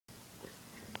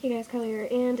Hey guys, Kylie here,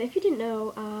 and if you didn't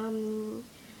know,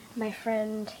 my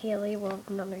friend Haley, well,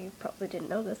 none of you probably didn't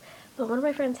know this, but one of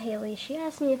my friends, Haley, she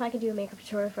asked me if I could do a makeup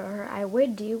tutorial for her. I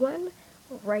would do one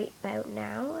right about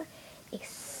now,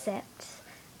 except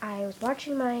I was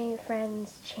watching my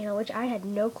friend's channel, which I had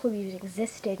no clue even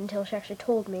existed until she actually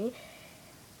told me.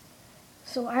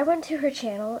 So I went to her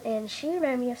channel, and she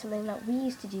reminded me of something that we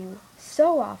used to do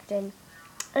so often,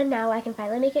 and now I can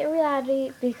finally make it a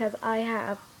reality because I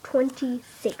have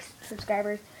 26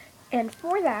 subscribers. And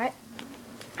for that,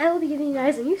 I will be giving you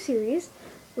guys a new series,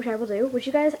 which I will do, which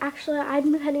you guys actually,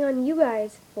 I'm depending on you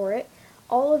guys for it.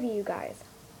 All of you guys,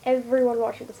 everyone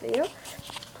watching this video,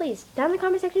 please, down in the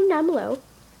comment section down below,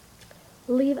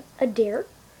 leave a dare.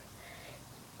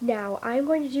 Now, I'm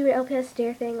going to do an LPS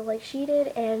dare thing like she did,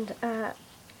 and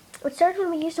it started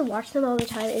when we used to watch them all the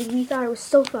time, and we thought it was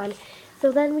so fun.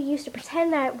 So then we used to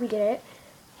pretend that we did it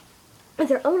with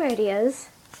their own ideas.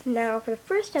 Now, for the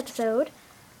first episode,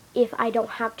 if I don't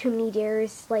have too many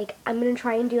dares, like, I'm going to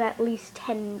try and do at least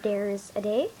 10 dares a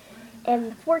day.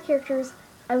 And the 4 characters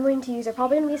I'm going to use are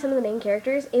probably going to be some of the main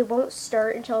characters. It won't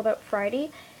start until about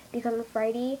Friday, because on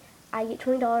Friday, I get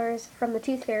 $20 from the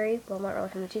Tooth Fairy. Well, not really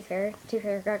from the Tooth Fairy. The Tooth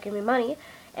Fairy got to give me money,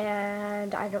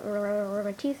 and I don't remember where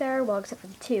my teeth are, well, except for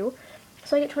the 2.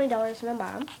 So I get $20 from my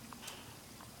mom.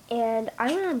 And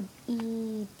I went on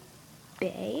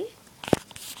eBay.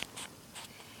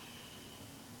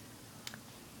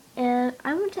 And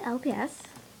I went to LPS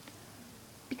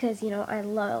because, you know, I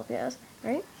love LPS,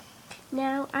 right?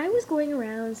 Now, I was going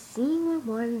around seeing what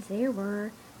ones there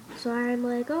were. So I'm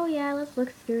like, oh yeah, let's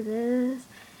look through this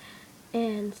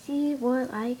and see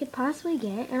what I could possibly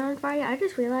get. And on Friday, I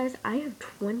just realized I have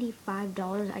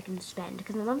 $25 I can spend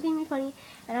because my mom's giving me 20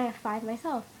 and I have 5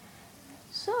 myself.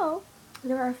 So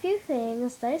there are a few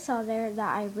things that I saw there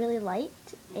that I really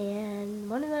liked, and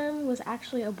one of them was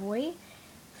actually a boy.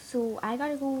 So I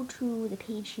gotta go to the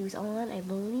page he was on. I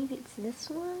believe it's this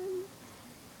one.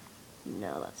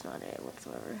 No, that's not it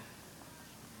whatsoever.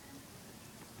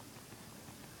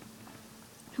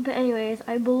 But anyways,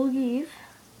 I believe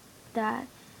that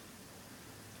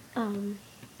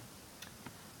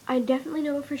I definitely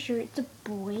know for sure it's a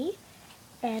boy,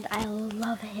 and I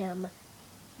love him.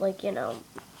 Like, you know,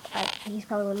 he's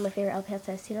probably one of my favorite LPS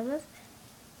I've seen on this.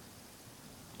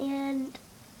 And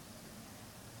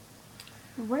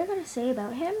what I gotta say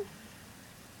about him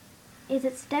is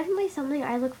it's definitely something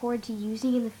I look forward to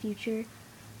using in the future.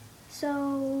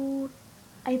 So,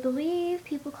 I believe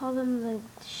people call them the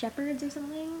shepherds or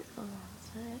something. Oh,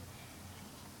 that's not it.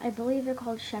 I believe they're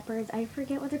called shepherds. I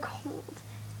forget what they're called.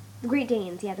 The Great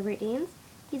Danes. Yeah, the Great Danes.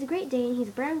 He's a Great Dane. He's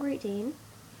a brown Great Dane.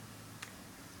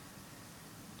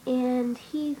 And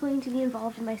he's going to be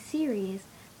involved in my series.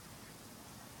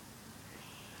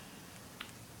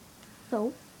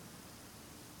 So,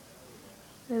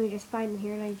 let me just find them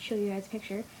here and I show you guys a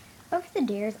picture. But for the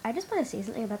dares, I just want to say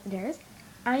something about the dares.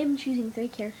 I am choosing 3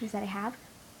 characters that I have,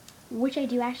 which I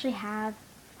do actually have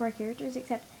 4 characters,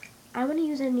 except I want to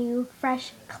use a new,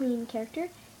 fresh, clean character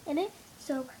in it.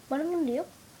 So what I'm going to do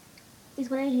is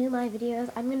when I do my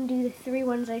videos, I'm going to do the 3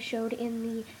 ones I showed in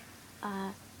the,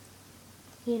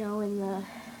 you know, in the,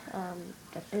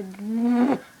 what's it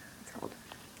called?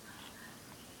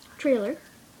 Trailer.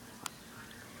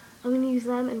 I'm going to use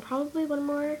them, and probably one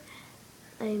more.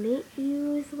 I may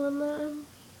use one of them.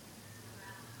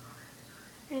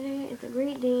 And it's a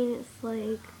Great Dane. It's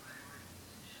like,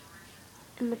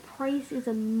 and the price is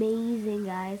amazing,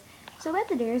 guys. So about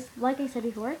the dares, like I said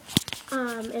before,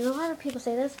 and a lot of people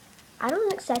say this, I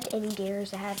don't accept any dares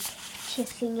that have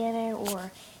kissing in it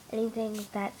or anything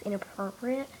that's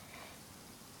inappropriate.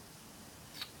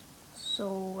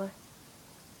 So,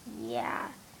 yeah.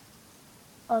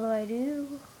 Although I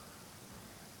do,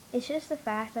 it's just the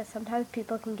fact that sometimes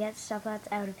people can get stuff that's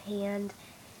out of hand.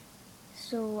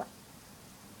 So,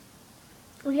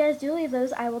 if you guys do leave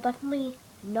those, I will definitely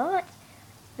not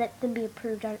let them be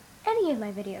approved on any of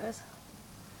my videos.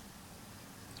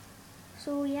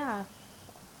 So, yeah.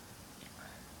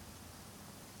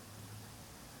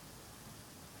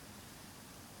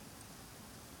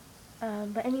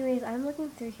 But anyways, I'm looking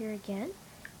through here again.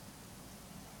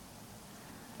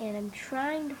 And I'm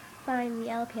trying to find the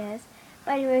LPS.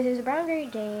 But anyways, there's a brown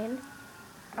Great Dane.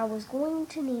 I was going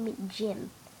to name it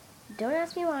Jim. Don't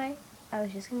ask me why. I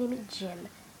was just going to name it Jim.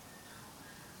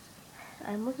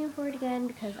 I'm looking for it again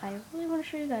because I really want to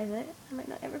show you guys it. I might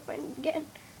not ever find it again.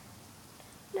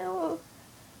 No.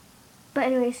 But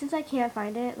anyway, since I can't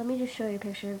find it, let me just show you a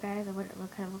picture, guys, of what it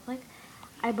kind of looked like.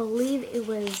 I believe it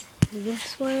was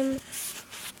this one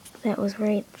that was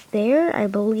right there. I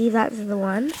believe that's the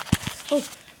one. Oh,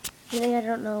 Really, I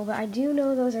don't know, but I do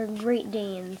know those are Great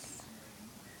Danes.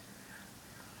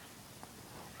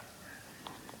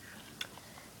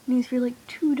 These for like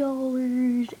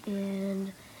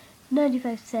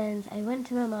 $2.95. I went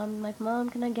to my mom. I'm like, Mom,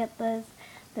 can I get this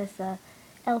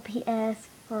LPS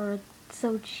for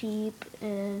so cheap?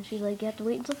 And she's like, you have to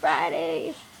wait until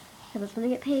Friday, because that's when I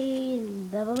get paid,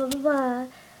 and blah blah blah blah blah.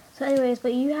 So anyways,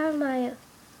 but you have my,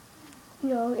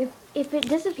 if it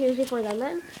disappears before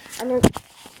then I'm gonna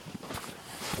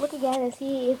look again and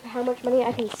see how much money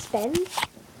I can spend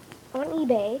on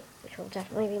eBay, which will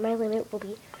definitely be my limit, will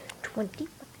be $20,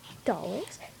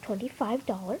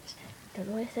 $25. Don't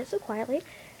know why I said so quietly.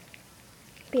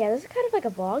 But yeah, this is kind of like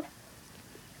a vlog.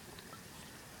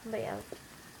 But yeah.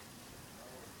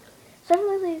 So I'm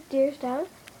gonna lay these deers down.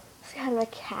 It's kind of a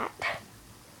cat.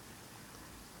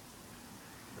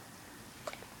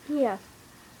 Yeah.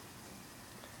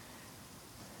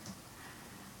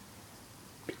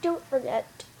 But don't forget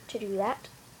to do that.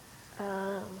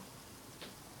 To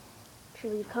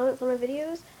leave comments on my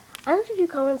videos. I like to do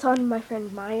comments on my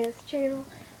friend Maya's channel.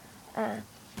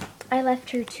 I left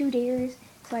her 2 dares,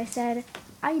 so I said,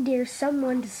 I dare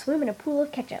someone to swim in a pool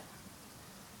of ketchup.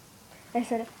 I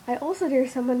said, I also dare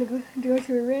someone to go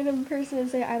to a random person and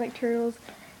say, I like turtles.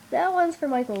 That one's for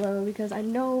Michael, though, because I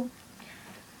know.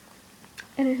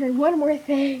 And I said, one more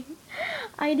thing.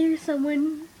 I dare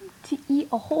someone to eat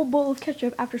a whole bowl of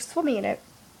ketchup after swimming in it.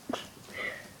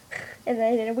 And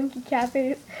then I did a winky cat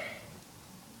face.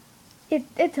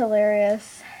 It's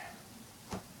hilarious.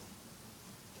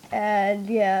 And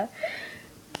yeah.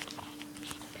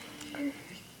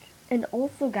 And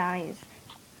also, guys,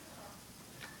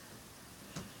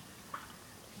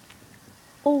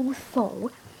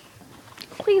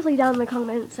 please leave down in the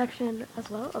comment section as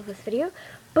well of this video.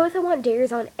 Both I want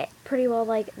dares on pretty well,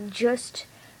 like just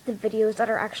the videos that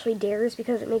are actually dares,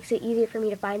 because it makes it easier for me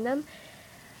to find them.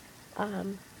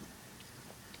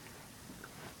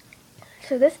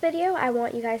 So this video, I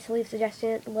want you guys to leave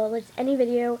suggestions. Well, it's any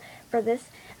video for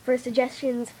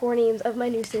suggestions for names of my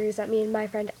new series that me and my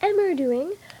friend Emma are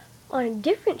doing on a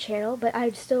different channel, but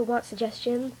I still want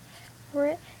suggestions for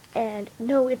it. And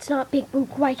no, it's not Big Boo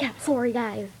White Cat. Sorry,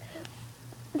 guys.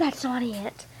 That's not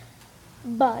it.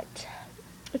 But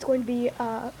it's going to be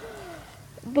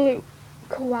Blue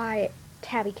Quiet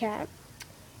Tabby Cat.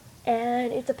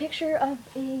 And it's a picture of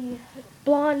a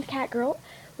blonde cat girl,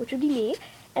 which would be me.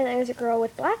 And there's a girl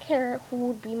with black hair who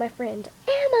would be my friend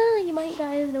Emma. You might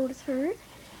guys notice her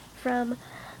from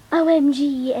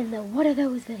OMG and the What Are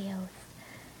Those videos.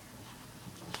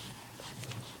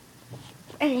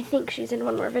 And I think she's in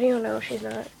one more video. No, she's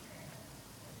not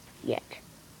yet.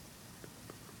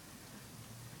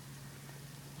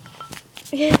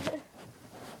 But yeah,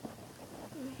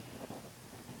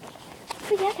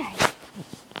 guys.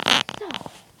 So,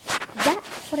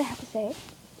 that's what I have to say.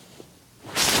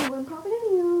 So I'm probably going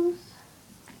to use...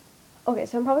 Okay,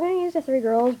 so I'm probably going to use the 3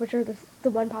 girls, which are the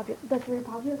 3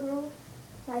 popular girls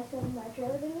that I said in my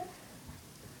trailer video.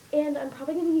 And I'm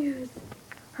probably going to use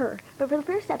her. But for the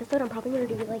first episode, I'm probably going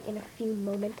to do, like, in a few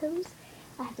momentums.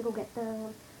 I have to go get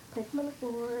them, place them on the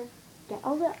floor, get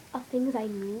all the things I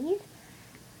need.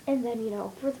 And then,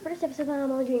 for the first episode,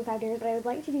 I'm only doing 5 dares, but I would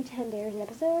like to do 10 dares an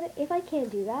episode. If I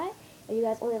can't do that, and you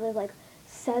guys only live, like,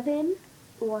 7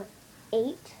 or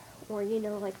 8, or,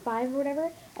 like 5 or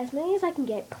whatever, as many as I can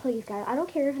get, please, guys. I don't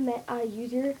care if a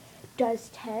user does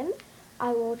 10.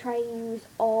 I will try to use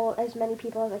as many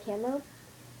people as I can, though.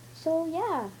 So,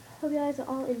 yeah. Hope you guys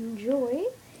all enjoy.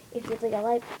 If you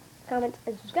like, comment,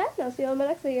 and subscribe, and I'll see you on my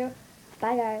next video.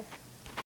 Bye, guys.